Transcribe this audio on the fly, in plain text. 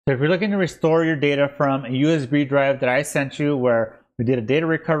So if you're looking to restore your data from a USB drive that I sent you where we did a data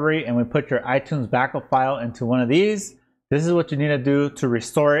recovery and we put your iTunes backup file into one of these, this is what you need to do to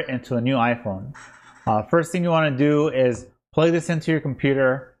restore it into a new iPhone. First thing you want to do is plug this into your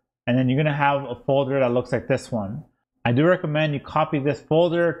computer, and then you're going to have a folder that looks like this one. I do recommend you copy this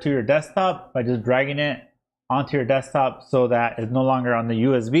folder to your desktop by just dragging it onto your desktop so that it's no longer on the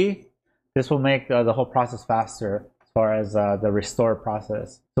USB. This will make the whole process faster as far as the restore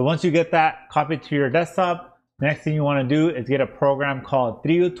process. So once you get that copied to your desktop, the next thing you want to do is get a program called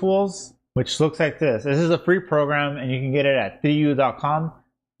 3U Tools, which looks like this. This is a free program and you can get it at 3u.com.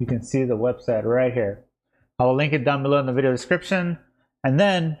 You can see the website right here. I will link it down below in the video description. And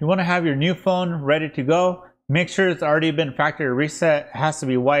then you want to have your new phone ready to go. Make sure it's already been factory reset. It has to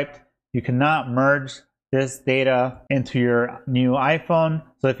be wiped. You cannot merge this data into your new iPhone.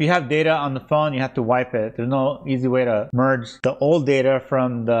 So if you have data on the phone, you have to wipe it. There's no easy way to merge the old data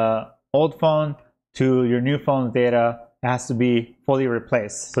from the old phone to your new phone's data. It has to be fully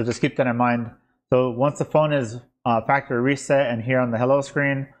replaced. So just keep that in mind. So once the phone is factory reset and here on the hello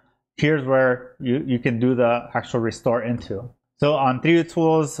screen, here's where you can do the actual restore into. So on 3U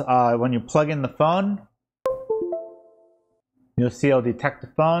Tools, when you plug in the phone, you'll see it'll detect the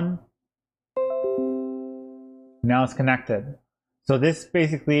phone. Now it's connected. So this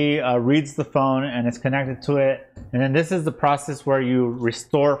basically reads the phone and it's connected to it. And then this is the process where you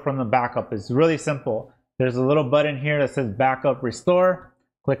restore from the backup. It's really simple. There's a little button here that says backup restore.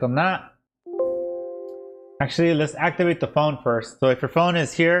 Click on that. Actually, let's activate the phone first. So if your phone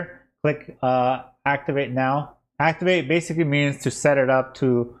is here, click activate now. Activate basically means to set it up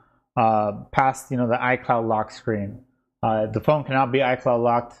to past the iCloud lock screen. The phone cannot be iCloud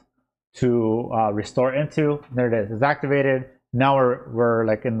locked to restore into. There it is. It's activated. Now we're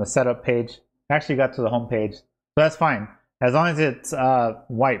like in the setup page. Actually got to the home page, so that's fine as long as it's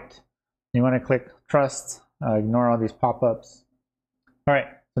wiped. You want to click trust. Ignore all these pop-ups. All right.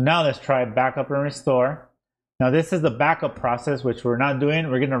 So now let's try backup and restore. Now this is the backup process, which we're not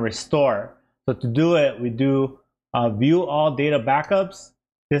doing. We're going to restore. So to do it, we do view all data backups.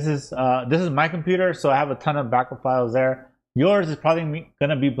 This is my computer, so I have a ton of backup files there. Yours is probably going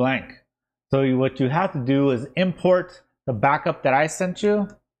to be blank. So what you have to do is import the backup that I sent you,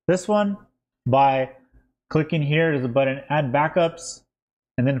 this one, by clicking here. There's a button, add backups,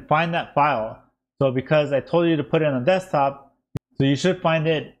 and then find that file. So because I told you to put it on the desktop, so you should find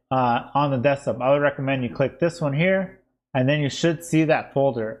it on the desktop. I would recommend you click this one here, and then you should see that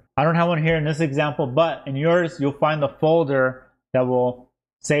folder. I don't have one here in this example, but in yours, you'll find the folder that will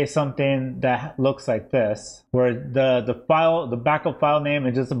say something that looks like this, where the backup file name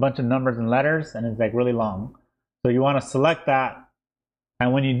is just a bunch of numbers and letters, and it's like really long. So you want to select that,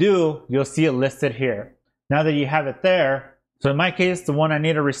 and when you do, you'll see it listed here. Now that you have it there, so in my case, the one I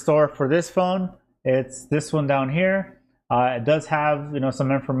need to restore for this phone, it's this one down here. It does have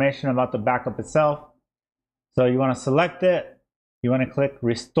some information about the backup itself. So you want to select it. You want to click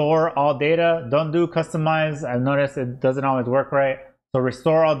restore all data. Don't do customize. I've noticed it doesn't always work right. So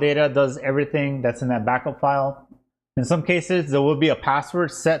restore all data does everything that's in that backup file. In some cases, there will be a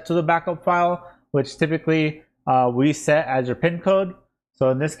password set to the backup file, which typically we set as your PIN code. So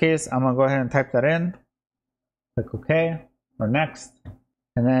in this case, I'm gonna go ahead and type that in. Click OK or next.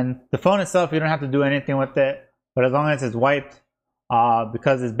 And then the phone itself, you don't have to do anything with it, but as long as it's wiped,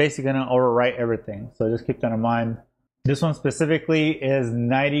 because it's basically gonna overwrite everything. So just keep that in mind. This one specifically is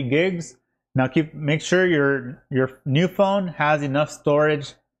 90 gigs. Now make sure your new phone has enough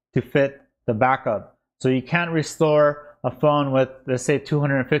storage to fit the backup. So you can't restore a phone with, let's say,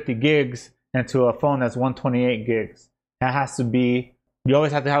 250 gigs into a phone that's 128 gigs. That has to be, you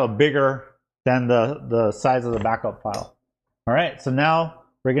always have to have a bigger than the size of the backup file. All right, so now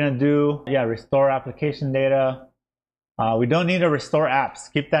we're gonna do, restore application data. We don't need to restore apps.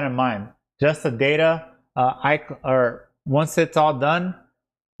 Keep that in mind. Just the data, once it's all done,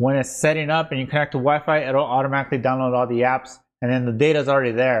 when it's setting up and you connect to Wi-Fi, it'll automatically download all the apps, and then the data is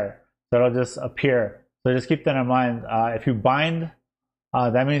already there, so it'll just appear. So just keep that in mind. If you bind,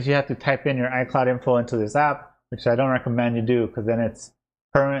 that means you have to type in your iCloud info into this app, which I don't recommend you do, because then it's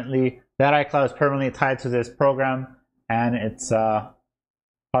permanently, that iCloud is permanently tied to this program, and it's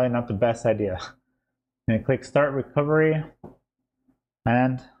probably not the best idea. And click start recovery,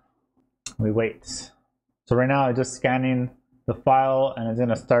 and we wait. So right now I'm just scanning the file and it's going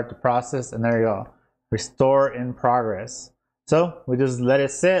to start the process, and there you go, restore in progress. So we just let it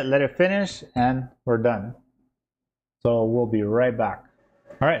sit, let it finish, and we're done. So we'll be right back.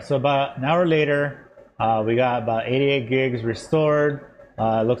 All right, so about an hour later, we got about 88 gigs restored.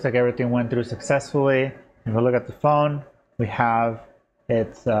 Looks like everything went through successfully. If we look at the phone, we have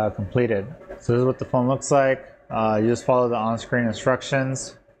it's completed. So this is what the phone looks like. You just follow the on-screen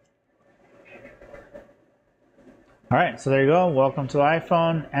instructions. All right, so there you go. Welcome to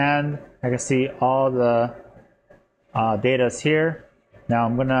iPhone, and I can see all the data is here. Now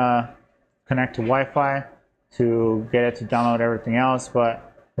I'm gonna connect to Wi-Fi to get it to download everything else,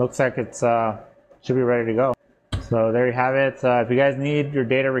 but looks like it's should be ready to go. So there you have it. If you guys need your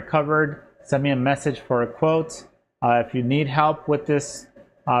data recovered, send me a message for a quote. If you need help with this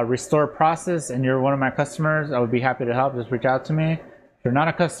restore process and you're one of my customers, I would be happy to help. Just reach out to me. If you're not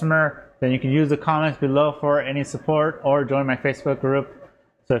a customer, then you can use the comments below for any support or join my Facebook group.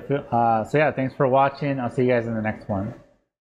 So yeah, thanks for watching. I'll see you guys in the next one.